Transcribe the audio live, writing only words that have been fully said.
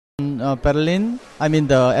Berlin. I mean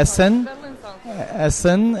the Essen. Berlin sounds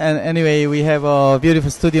Essen. And anyway, we have a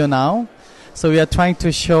beautiful studio now. So we are trying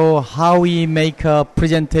to show how we make a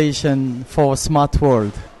presentation for smart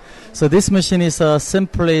world. So this machine is a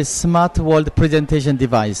simply smart world presentation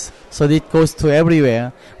device. So it goes to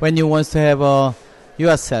everywhere when you want to have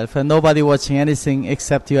yourself and nobody watching anything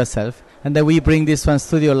except yourself. And then we bring this one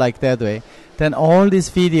studio like that way. Then all this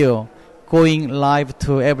video going live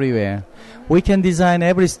to everywhere. We can design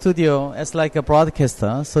every studio as like a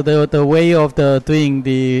broadcaster. So the way of doing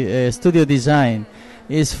the studio design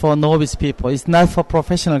is for novice people. It's not for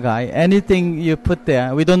professional guy. Anything you put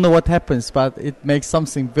there, we don't know what happens, but it makes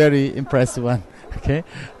something very impressive one. Okay,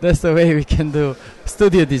 that's the way we can do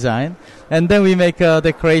studio design. And then we make a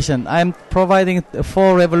decoration. I'm providing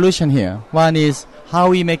 4 revolution here. One is how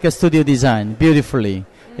we make a studio design beautifully.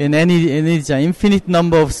 In any design, infinite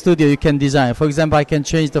number of studio you can design. For example, I can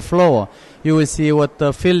change the floor. You will see what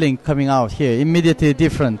the feeling coming out here, immediately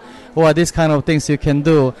different. Or this kind of things you can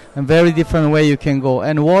do, and very different way you can go.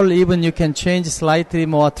 And wall even you can change slightly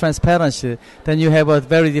more transparency, then you have a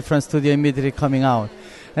very different studio immediately coming out.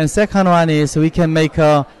 And second one is we can make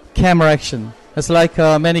a camera action. It's like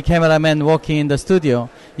many cameramen walking in the studio.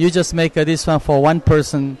 You just make this one for one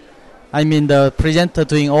person. I mean the presenter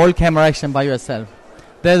doing all camera action by yourself.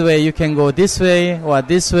 That way you can go this way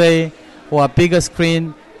or bigger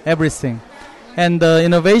screen, everything. And the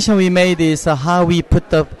innovation we made is how we put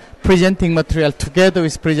the presenting material together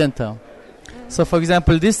with presenter. So for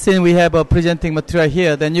example, this thing we have a presenting material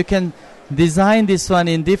here, then you can design this one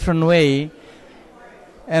in different way.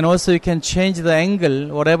 And also you can change the angle,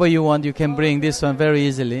 whatever you want, you can bring this one very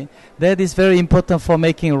easily. That is very important for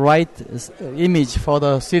making right image for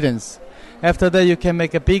the students. After that you can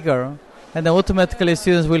make it bigger. And then automatically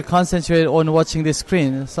students will concentrate on watching the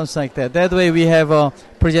screen, something like that. That way we have a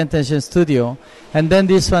presentation studio. And then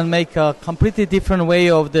this one make a completely different way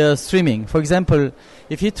of the streaming. For example,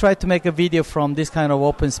 if you try to make a video from this kind of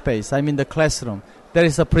open space, I mean the classroom, there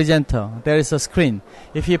is a presenter, there is a screen.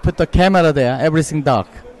 If you put the camera there, everything dark.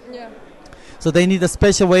 Yeah. So they need a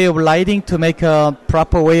special way of lighting to make a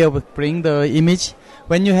proper way of bring the image.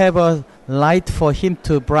 When you have a light for him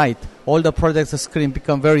to bright, all the projector screen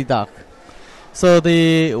become very dark. So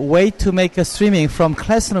the way to make a streaming from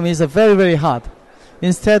classroom is very, very hard.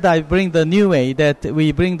 Instead, I bring the new way that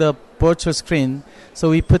we bring the virtual screen.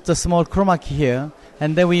 So we put the small chroma key here,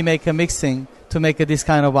 and then we make a mixing to make this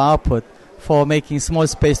kind of output for making small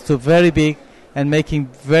space to very big and making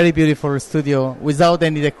very beautiful studio without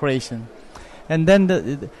any decoration. And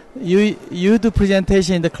then you do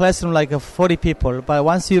presentation in the classroom like 40 people, but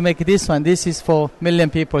once you make this one, this is for million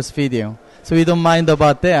people's video. So we don't mind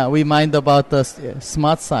about that. We mind about the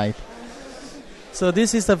smart side. So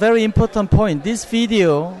this is a very important point. This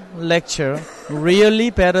video lecture really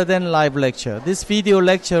better than live lecture. This video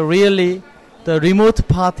lecture really, the remote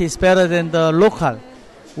part is better than the local,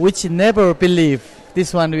 which never believe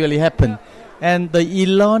this one really happened. And the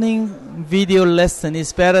e-learning video lesson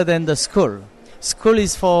is better than the school. School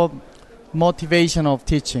is for motivation of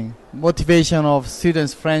teaching, motivation of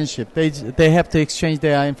students' friendship. They have to exchange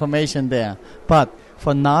their information there. But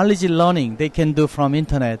for knowledge learning, they can do from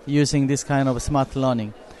internet using this kind of smart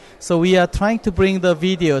learning. So we are trying to bring the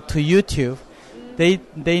video to YouTube. They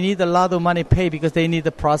need a lot of money paid because they need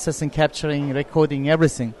the processing, capturing, recording,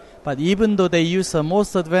 everything. But even though they use the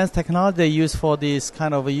most advanced technology they use for this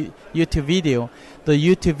kind of YouTube video, the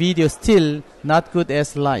YouTube video still not good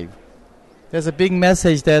as live. There's a big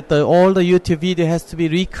message that all the YouTube video has to be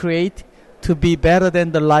recreated to be better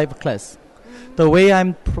than the live class. The way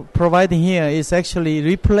I'm providing here is actually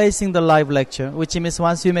replacing the live lecture, which means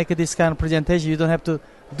once you make this kind of presentation, you don't have to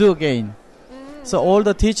do again. So all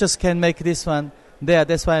the teachers can make this one there.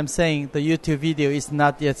 That's why I'm saying the YouTube video is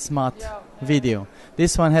not yet smart video.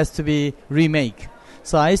 This one has to be remake.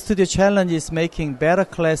 So iStudio challenge is making better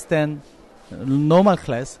class than normal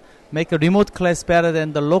class. Make a remote class better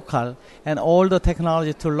than the local, and all the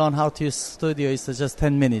technology to learn how to use studio is just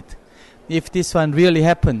 10 minutes. If this one really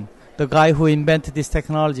happened, the guy who invented this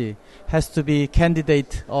technology has to be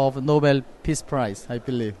candidate of Nobel Peace Prize, I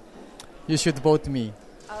believe. You should vote me.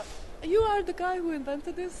 You are the guy who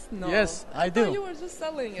invented this? No. Yes, I do. Thought you were just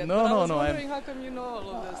selling it. No, I was no. wondering how come you know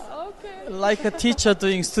all of this. Okay. Like a teacher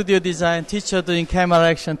doing studio design, teacher doing camera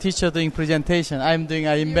action, teacher doing presentation. I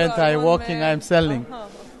invent, I'm working, I'm selling.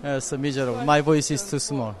 It's miserable. My voice is too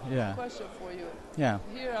small. Yeah. Question for you. Yeah.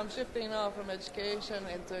 Here I'm shifting now from education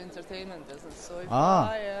into entertainment business. So if Ah.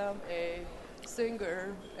 I am a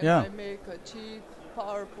singer and Yeah. I make a cheap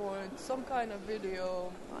PowerPoint, some kind of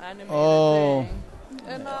video, animated Oh. thing,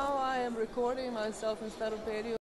 and now I am recording myself instead of video.